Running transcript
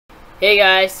Hey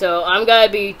guys, so I'm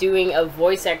gonna be doing a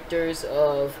voice actors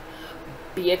of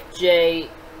BFJ,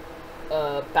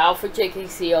 Battle for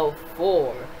JKCO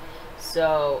 4.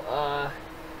 So,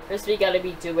 first we gotta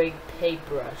be doing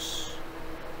Paintbrush.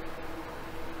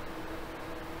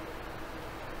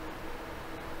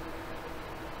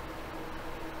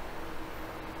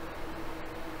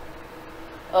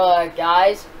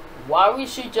 Guys, why we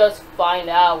should just find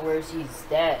out where he's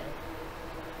dead.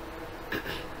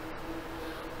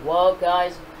 Well,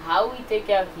 guys, how we take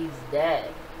out he's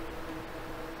dead?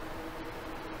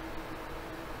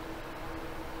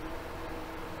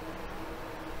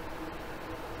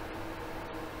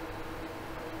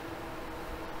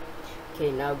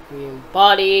 Okay, now green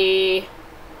body.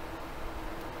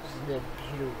 This is the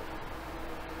beautiful.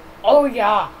 Oh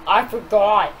yeah, I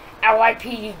forgot.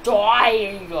 LIP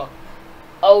dying.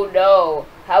 Oh no,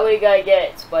 how are we gonna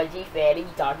get Spongy, Fanny,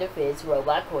 Dr. Fizz,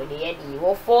 Robot Courtney, and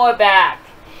Evil 4 back?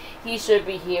 He should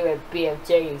be here at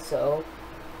BFJ, so...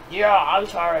 Yeah, I'm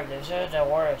sorry, this is the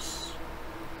worst.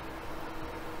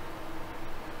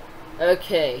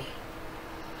 Okay.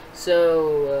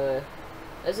 So,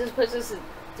 let's just put this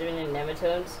doing the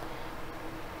nematones.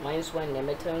 -1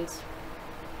 nematones.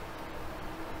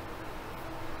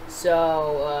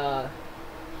 So,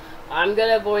 I'm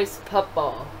gonna voice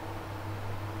POUPLAR.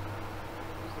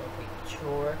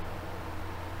 Sure.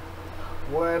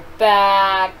 We're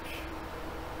back.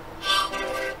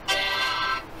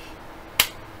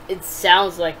 It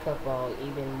sounds like POUPLAR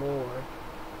even more.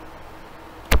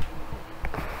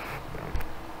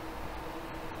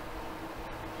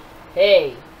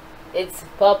 Hey, it's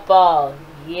POUPLAR.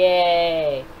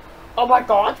 Yay. Oh my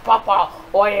god, it's POUPLAR.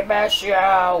 I miss you.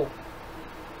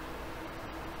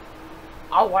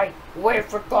 Oh wait, we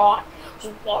forgot.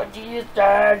 What do you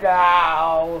say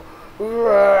now?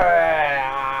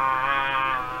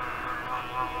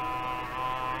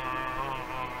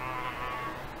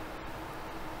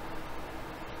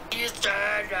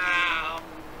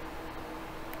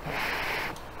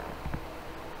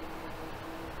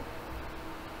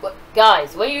 But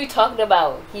guys, what are you talking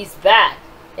about? He's back.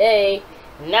 Hey,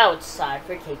 now it's time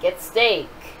for cake and steak.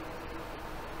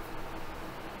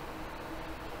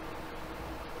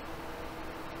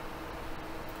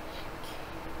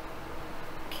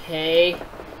 Okay,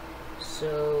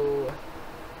 so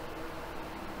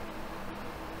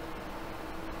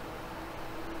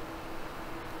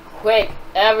quick,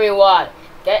 everyone,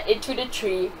 get into the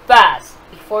tree fast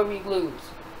before we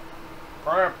lose.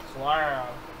 Slam,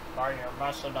 are you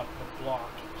messing up the block?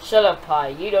 Shut up, Pie.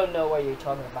 You don't know what you're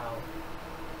talking about.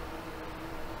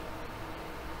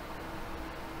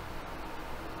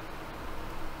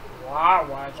 What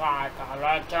was I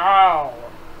gonna do?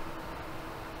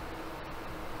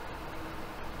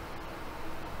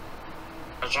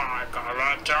 What was I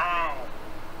gonna do?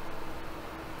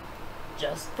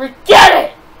 Just forget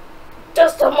it!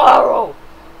 Just tomorrow!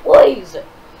 Please!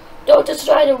 Don't just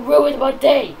try to ruin my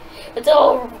day! It's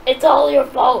all your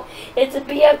fault! It's the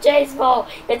BFJ's fault!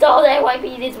 It's all the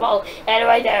NYPD's fault! And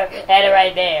right there! And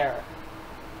right there!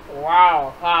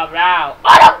 Wow, calm down.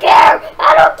 I don't care!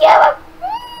 I don't give a...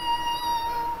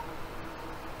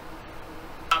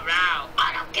 Calm down.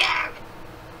 I don't care!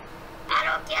 I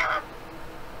don't give a...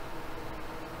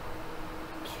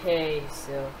 Okay,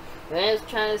 so... when I was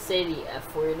trying to say the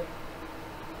F word,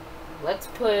 let's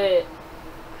put...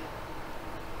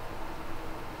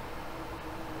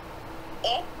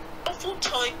 awful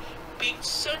time being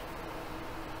sent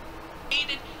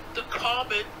needed the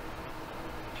comment.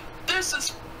 This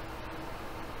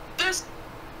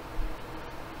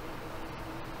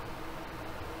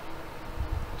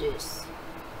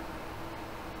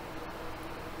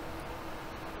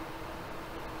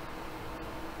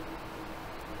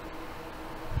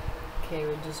okay,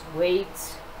 we'll just wait.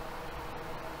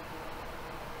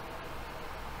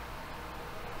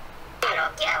 I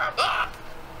don't give a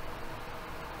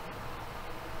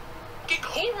fucking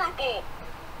horrible.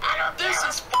 I don't This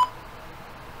is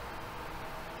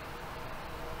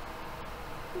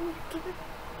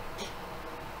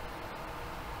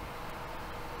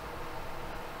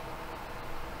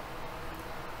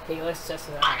Okay, let's test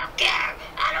it I out. don't care.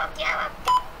 I don't give a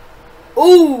fuck.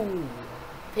 Ooh!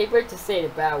 Paper to say the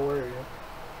bad word.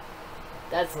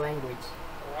 That's language.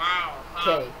 Wow.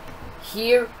 Okay,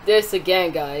 hear this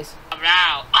again, guys.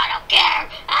 Now I don't care.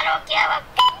 I don't give a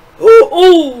fuck.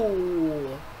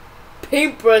 Ooh!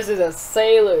 Paintbrush is a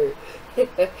sailor.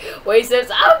 Where he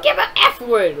says, I don't give an F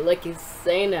word, like he's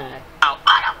saying that.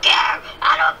 I don't care.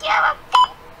 I don't give a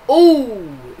fuck.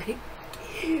 Ooh!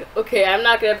 Okay, I'm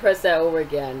not gonna press that over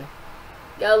again.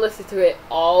 Gotta listen to it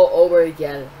all over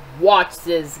again. Watch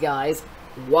this, guys.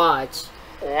 Watch.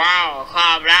 Wow,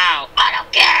 calm down. I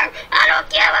don't care. I don't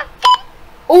give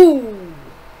a Ooh.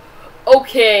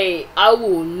 Okay, I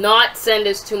will not send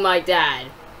this to my dad.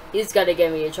 He's gonna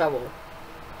get me in trouble.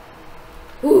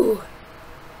 Ooh.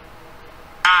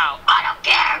 Ow. I don't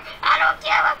care. I don't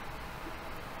give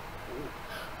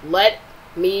a Let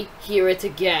me hear it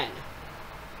again.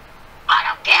 I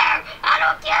don't care. I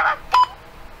don't give a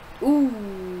Ooh.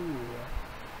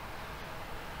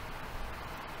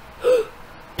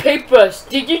 Paintbrush,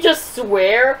 did you just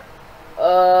swear?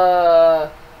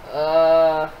 Wow,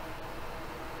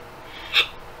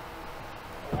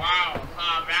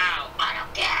 calm down. I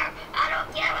don't care. I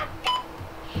don't give a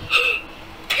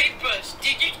Paintbrush,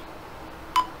 did you?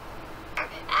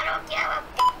 I don't give a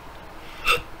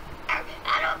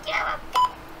I don't give a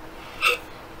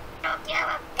I don't give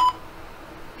a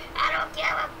I don't give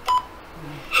a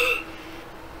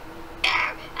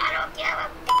I don't give a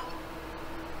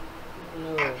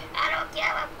No. I don't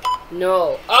give a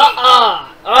No.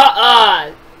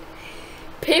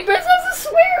 Paintbrush has a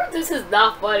swear. This is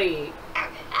not funny. I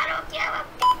don't give a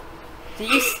Do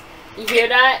you hear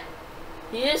that?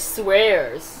 He just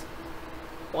swears.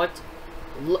 What?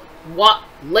 What?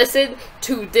 Listen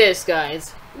to this,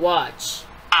 guys. Watch.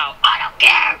 Ow. I don't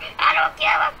care. I don't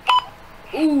give a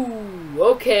Ooh.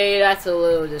 Okay, that's a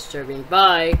little disturbing.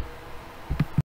 Bye.